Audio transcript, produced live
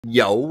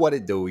Yo, what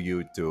it do,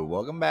 YouTube?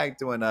 Welcome back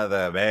to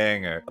another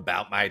banger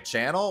about my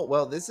channel.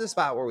 Well, this is a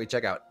spot where we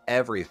check out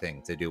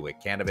everything to do with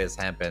cannabis,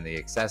 hemp, and the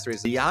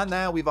accessories. Beyond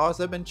that, we've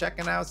also been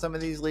checking out some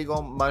of these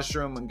legal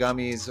mushroom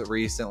gummies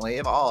recently.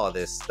 If all of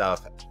this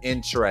stuff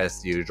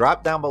interests you,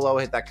 drop down below,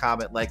 hit that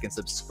comment, like, and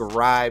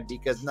subscribe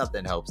because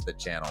nothing helps the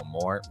channel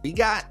more. We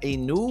got a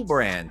new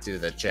brand to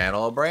the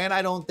channel, a brand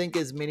I don't think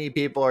as many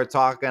people are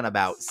talking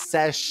about,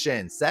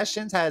 Seshnz.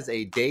 Seshnz has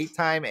a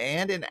daytime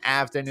and an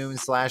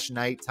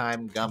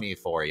afternoon/nighttime gummy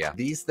for you.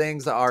 These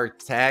things are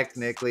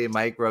technically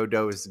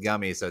microdose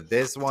gummies, so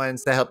this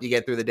one's to help you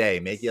get through the day,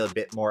 make you a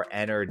bit more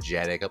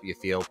energetic, help you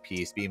feel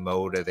peace, be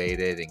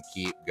motivated, and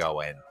keep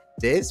going.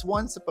 This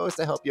one's supposed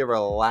to help you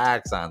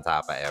relax on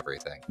top of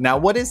everything. Now,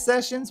 what is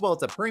Seshnz? Well,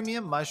 it's a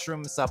premium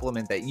mushroom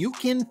supplement that you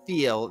can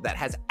feel that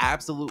has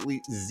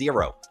absolutely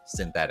zero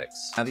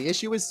synthetics. Now, the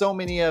issue with so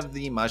many of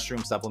the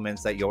mushroom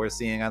supplements that you're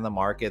seeing on the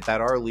market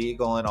that are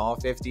legal in all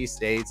 50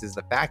 states is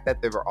the fact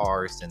that there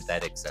are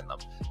synthetics in them.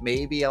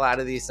 Maybe a lot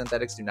of these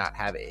synthetics do not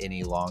have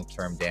any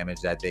long-term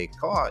damage that they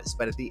cause,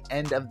 but at the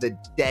end of the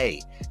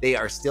day, they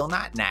are still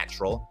not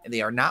natural and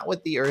they are not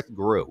what the earth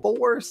grew.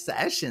 For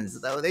Seshnz,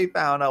 though, they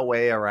found a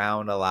way around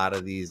a lot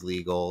of these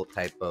legal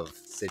type of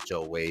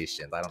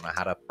situations. I don't know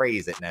how to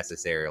phrase it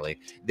necessarily.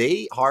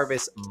 They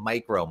harvest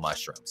micro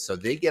mushrooms. So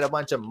they get a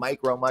bunch of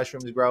micro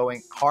mushrooms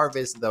growing,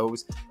 harvest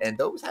those, and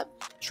those have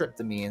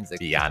tryptamines.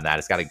 Beyond that,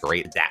 it's got a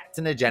great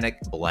adaptogenic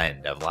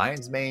blend of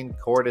lion's mane,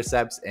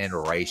 cordyceps, and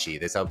reishi.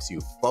 This helps you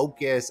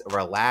focus,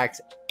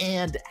 relax,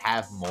 and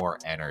have more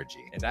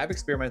energy. And I've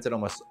experimented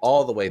almost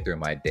all the way through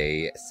my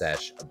day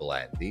sesh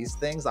blend. These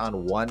things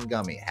on one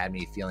gummy had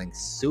me feeling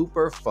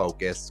super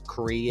focused,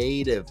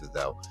 creative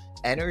though,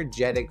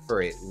 energetic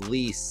for at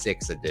least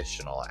 6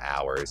 additional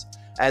hours,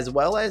 as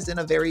well as in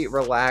a very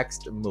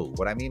relaxed mood.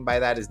 What I mean by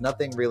that is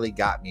nothing really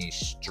got me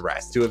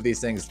stressed. 2 of these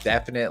things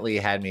definitely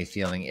had me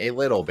feeling a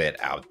little bit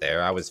out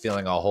there. I was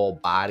feeling a whole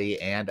body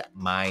and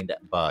mind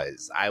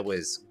buzz. I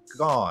was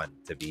gone,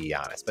 to be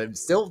honest, but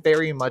still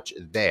very much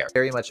there,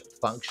 very much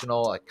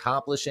functional,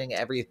 accomplishing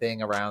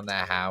everything around the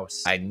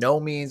house. By no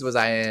means was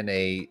I in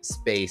a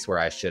space where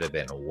I should have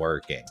been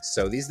working.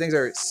 So these things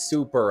are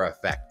super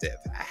effective.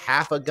 A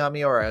half a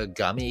gummy or a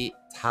gummy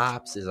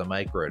tops is a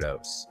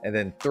microdose, and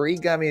then 3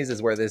 gummies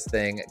is where this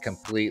thing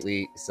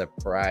completely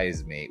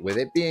surprised me. With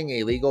it being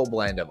a legal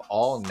blend of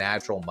all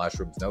natural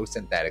mushrooms, no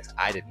synthetics,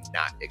 I did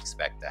not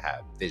expect to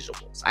have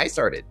visuals. I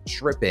started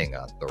tripping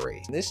on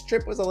 3. This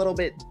trip was a little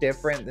bit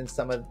different than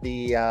some of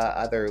the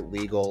other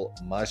legal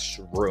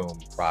mushroom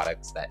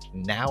products that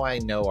now I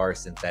know are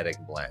synthetic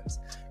blends,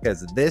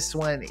 because this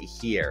one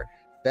here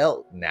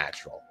felt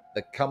natural.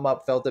 The come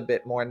up felt a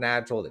bit more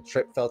natural. The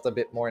trip felt a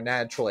bit more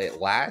natural.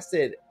 It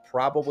lasted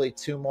probably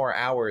 2 more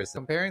hours.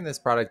 Comparing this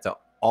product to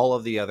all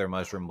of the other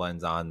mushroom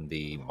blends on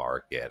the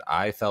market,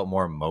 I felt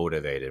more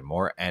motivated,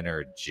 more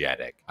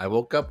energetic. I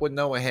woke up with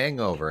no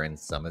hangover, and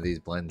some of these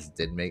blends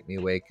did make me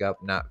wake up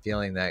not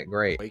feeling that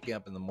great. Waking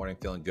up in the morning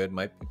feeling good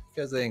might be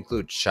because they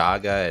include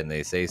chaga and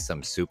they say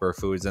some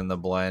superfoods in the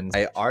blend.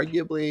 I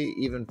arguably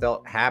even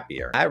felt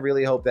happier. I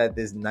really hope that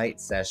this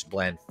night sesh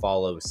blend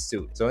follows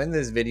suit. So in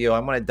this video,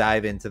 I'm going to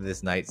dive into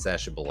this night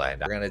sesh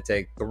blend. We're going to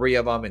take 3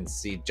 of them and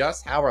see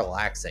just how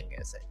relaxing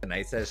is it. The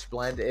night sesh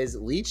blend is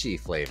lychee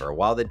flavor,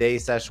 while the day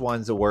sesh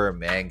ones were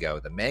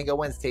mango. The mango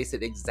ones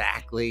tasted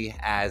exactly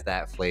as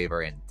that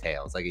flavor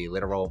entails, like a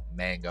literal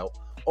mango,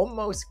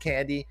 almost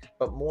candy,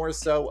 but more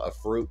so a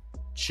fruit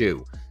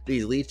chew.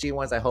 These lychee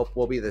ones I hope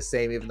will be the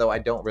same, even though I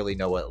don't really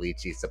know what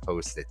lychee is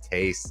supposed to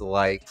taste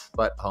like.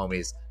 But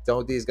homies,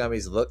 don't these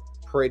gummies look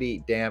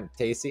pretty damn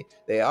tasty?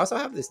 They also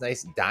have this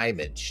nice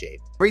diamond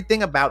shape.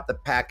 Everything about the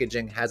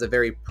packaging has a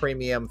very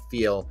premium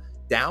feel,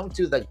 down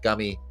to the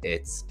gummy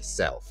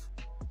itself.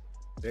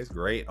 It's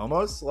great,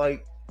 almost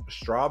like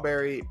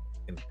strawberry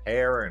and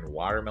pear and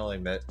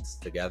watermelon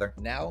mixed together.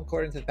 Now,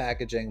 according to the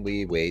packaging,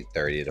 we wait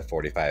 30 to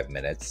 45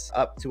 minutes,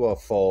 up to a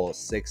full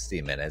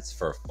 60 minutes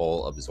for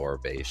full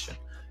absorption.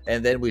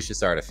 And then we should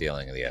start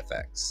feeling the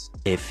effects.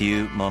 A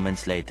few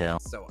moments later.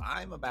 So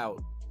I'm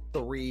about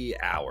 3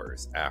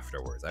 hours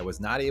afterwards. I was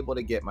not able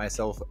to get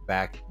myself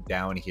back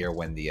down here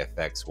when the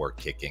effects were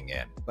kicking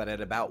in. But at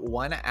about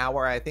 1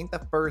 hour, I think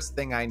the first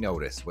thing I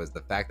noticed was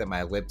the fact that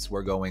my lips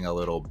were going a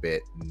little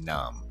bit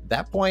numb. At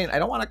that point, I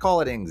don't want to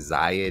call it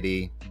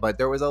anxiety, but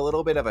there was a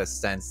little bit of a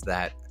sense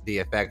that the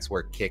effects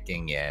were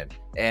kicking in,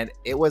 and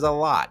it was a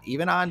lot,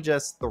 even on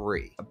just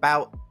 3.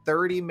 About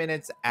 30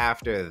 minutes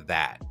after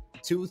that,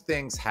 2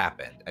 things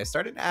happened. I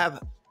started to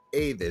have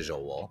a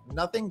visual,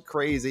 nothing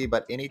crazy,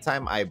 but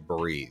anytime I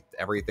breathed,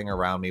 everything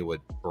around me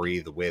would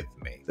breathe with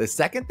me. The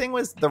second thing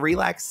was the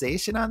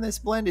relaxation on this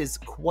blend is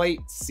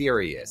quite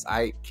serious.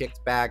 I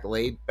kicked back,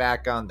 laid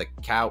back on the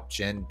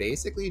couch, and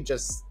basically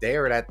just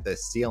stared at the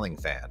ceiling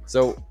fan.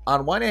 So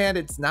on one hand,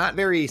 it's not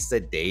very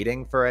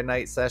sedating for a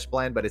night sesh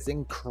blend, but it's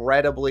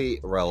incredibly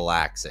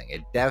relaxing.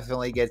 It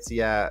definitely gets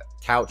you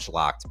couch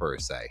locked per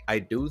se. I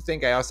do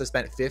think I also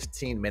spent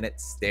 15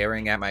 minutes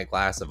staring at my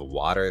glass of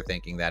water,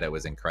 thinking that it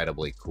was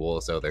incredibly cool.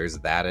 So there's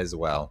that as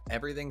well.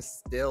 Everything's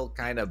still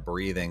kind of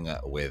breathing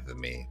with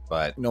me.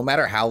 But no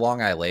matter how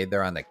long I laid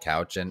there on the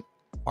couch, and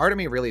part of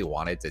me really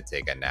wanted to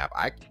take a nap,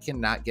 I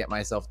cannot get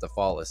myself to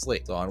fall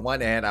asleep. So on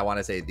one hand, I want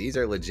to say these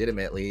are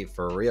legitimately,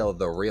 for real,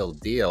 the real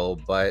deal,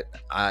 but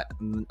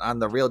on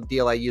the real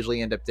deal, I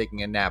usually end up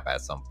taking a nap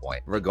at some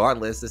point.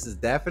 Regardless, this is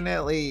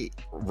definitely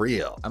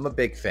real. I'm a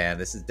big fan.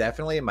 This is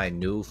definitely my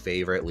new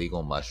favorite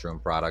legal mushroom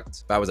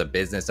product. If I was a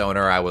business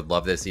owner, I would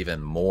love this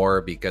even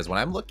more, because when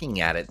I'm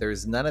looking at it,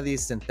 there's none of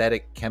these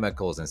synthetic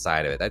chemicals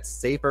inside of it. That's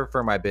safer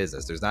for my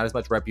business. There's not as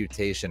much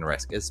reputation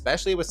risk,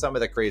 especially with some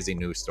of the crazy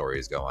news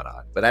stories going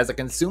on. But as a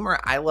consumer,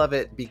 I love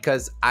it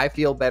because I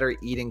feel better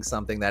eating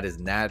something that is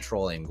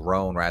natural and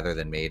grown rather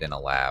than made in a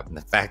lab. And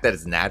the fact that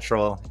it's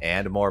natural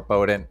and more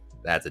potent,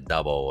 that's a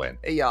double win.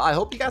 Hey y'all, I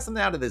hope you got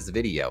something out of this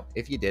video.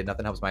 If you did,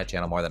 nothing helps my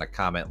channel more than a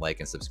comment, like,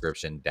 and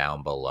subscription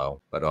down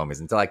below. But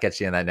homies, until I catch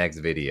you in that next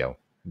video,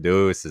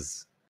 deuces.